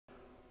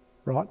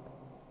Right.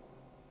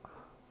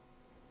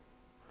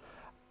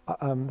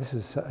 This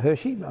is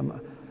Hirschy.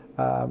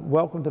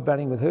 Welcome to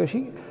Batting with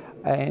Hirschy,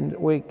 and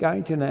we're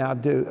going to now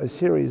do a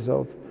series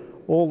of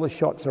all the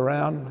shots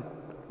around.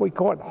 We're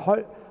quite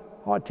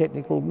high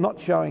technical, not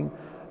showing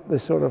the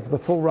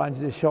full range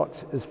of the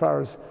shots as far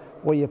as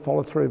where you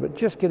follow through, but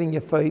just getting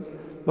your feet,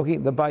 looking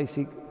at the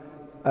basic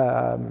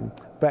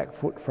back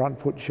foot, front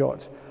foot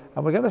shots.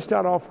 And we're going to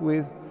start off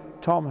with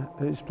Tom,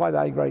 who's played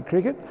A-grade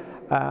cricket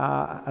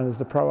and is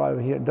the pro over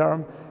here at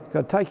Durham. He's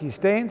going to take his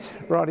stance,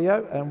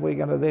 rightio, and we're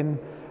going to then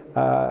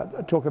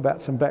talk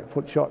about some back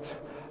foot shots.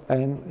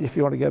 And if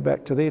you want to go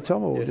back to there,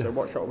 Tom. Or yeah, so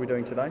what shot are we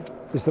doing today?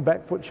 This is the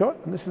back foot shot,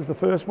 and this is the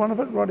first one of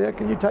it, rightio.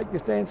 Can you take your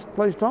stance,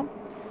 please, Tom?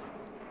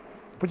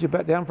 Put your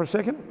bat down for a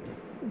second.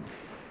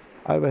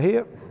 Over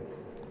here.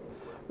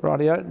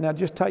 Rightio. Now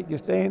just take your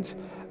stance,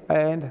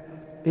 and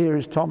here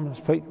is Tom's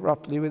feet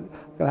roughly. We're going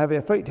to have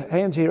our feet,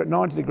 hands here at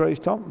 90 degrees,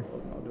 Tom.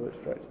 I'll do it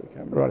straight to the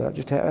camera. Rightio.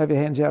 Just have your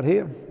hands out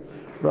here.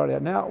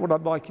 Rightio. Now what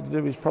I'd like you to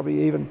do is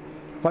probably even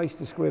face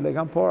the square leg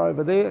umpire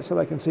over there so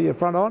they can see your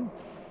front on.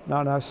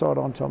 No, side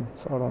on, Tom.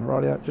 Side on,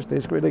 rightio. Just there,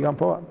 square leg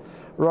umpire.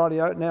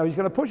 Rightio. Now he's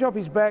going to push off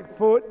his back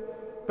foot,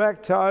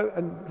 back toe,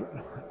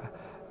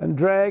 and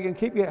drag, and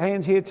keep your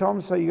hands here,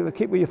 Tom, so you're going to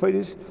keep where your feet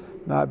is.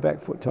 No,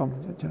 back foot,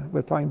 Tom.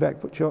 We're playing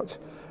back foot shots.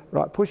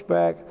 Right, push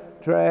back,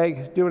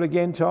 drag, do it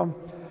again, Tom.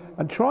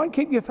 And try and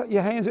keep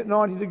your hands at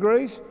 90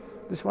 degrees.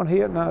 This one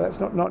here, no, that's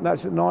not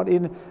that's at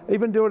 90.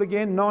 Even do it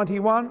again,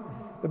 91,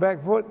 the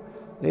back foot.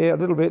 Yeah, a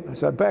little bit.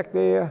 So back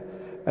there,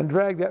 and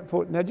drag that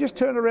foot. Now just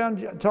turn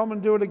around, Tom,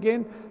 and do it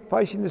again,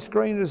 facing the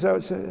screen as though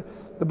it's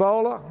the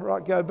bowler.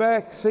 Right, go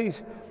back,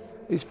 sees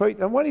his feet.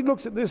 And when he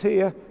looks at this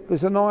here,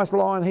 there's a nice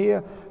line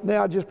here.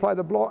 Now just play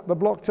the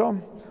block,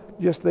 Tom,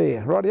 just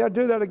there. Right,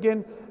 do that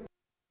again.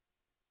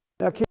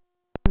 Now keep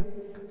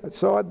that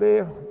side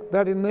there,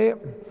 that in there.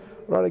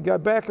 Right, go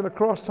back and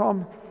across,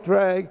 Tom,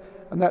 drag,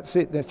 and that's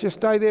it. Now just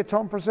stay there,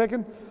 Tom, for a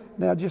second.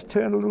 Now just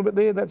turn a little bit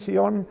there, that's the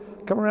on.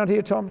 Come around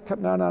here, Tom.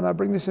 No,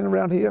 bring this in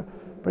around here.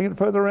 Bring it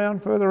further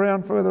around,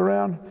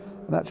 and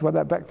that's where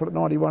that back foot at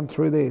 91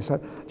 through there.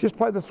 So just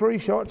play the three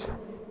shots,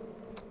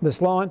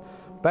 this line,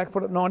 back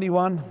foot at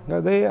 91,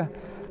 go there,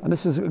 and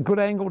this is a good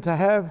angle to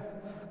have.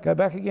 Go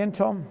back again,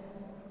 Tom.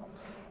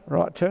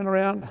 Right, turn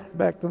around,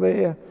 back to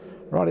there.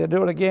 Rightio,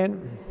 do it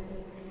again,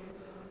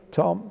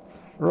 Tom.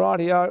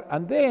 Rightio,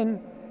 and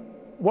then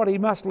what he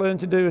must learn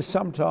to do is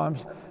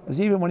sometimes, is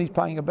even when he's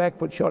playing a back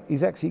foot shot,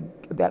 he's actually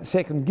that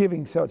second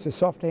giving, so it's a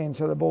soft hand,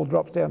 so the ball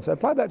drops down. So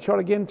play that shot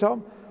again,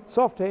 Tom.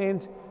 Soft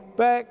hands,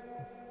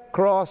 back,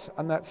 cross,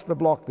 and that's the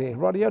block there.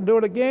 Rightio, do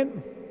it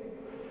again.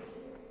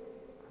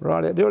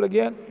 Rightio, do it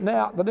again.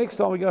 Now, the next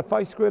time we're going to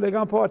face square leg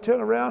umpire,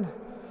 turn around,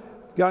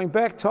 going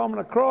back, Tom,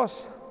 and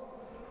across.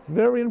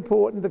 Very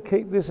important to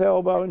keep this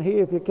elbow in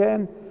here if you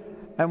can.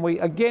 And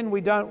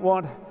we don't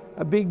want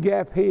a big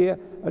gap here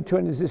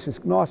between us. This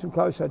is nice and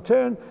close. So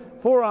turn,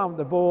 forearm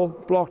the ball,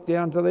 block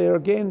down to there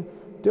again.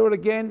 Do it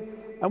again.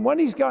 And when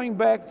he's going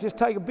back, just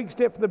take a big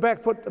step for the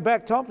back foot, the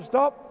back, Tom,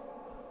 stop.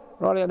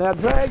 Right, now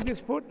drag this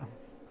foot,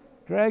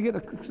 drag it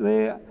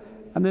there,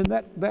 and then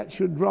that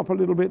should drop a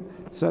little bit.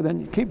 So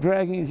then you keep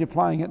dragging as you're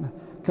playing it,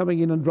 coming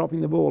in and dropping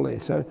the ball there.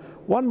 So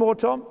one more,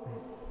 Tom.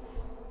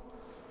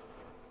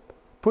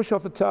 Push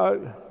off the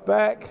toe,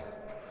 back,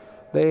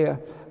 there.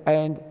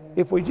 And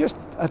if we just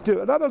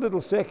do another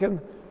little second,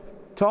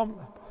 Tom,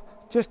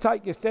 just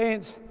take your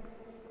stance.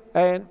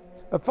 And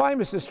a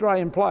famous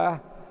Australian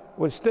player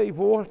was Steve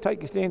Waugh.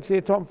 Take your stance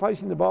there, Tom,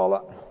 facing the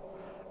bowler.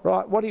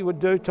 Right, what he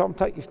would do, Tom,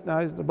 take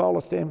the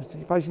bowler stance,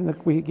 facing the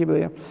wicketkeeper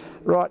there.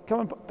 Right,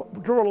 come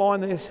and draw a line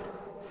there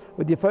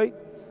with your feet.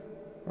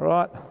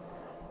 Right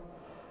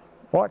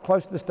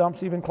close to the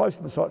stumps, even close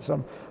to the side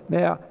stump.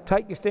 Now,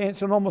 take your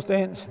stance, a normal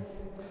stance.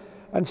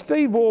 And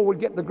Steve Waugh would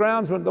get the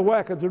groundsman, the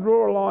whacker, to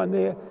draw a line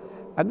there.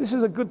 And this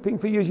is a good thing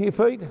for using your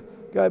feet.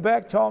 Go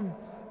back, Tom.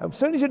 As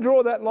soon as you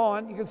draw that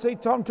line, you can see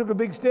Tom took a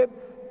big step,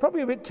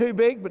 probably a bit too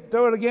big, but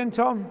do it again,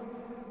 Tom.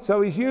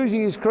 So he's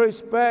using his crease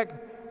back.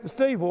 The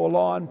Steve Waugh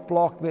line,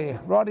 block there.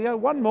 Rightio,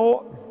 one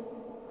more.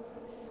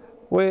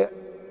 Where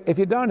if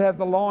you don't have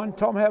the line,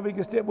 Tom, how big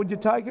a step would you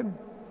take it?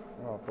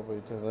 Oh,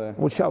 probably to there.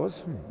 Well, show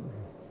us.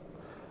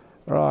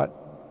 Right,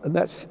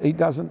 and he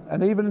doesn't,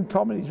 and even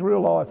Tom in his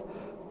real life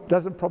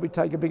doesn't probably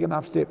take a big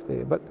enough step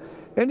there. But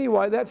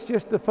anyway, that's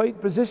just the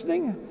feet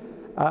positioning.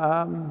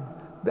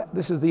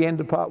 This is the end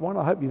of part one.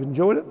 I hope you've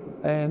enjoyed it,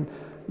 and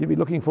you'll be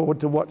looking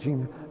forward to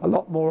watching a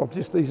lot more of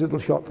just these little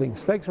shot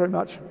things. Thanks very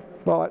much.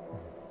 Bye.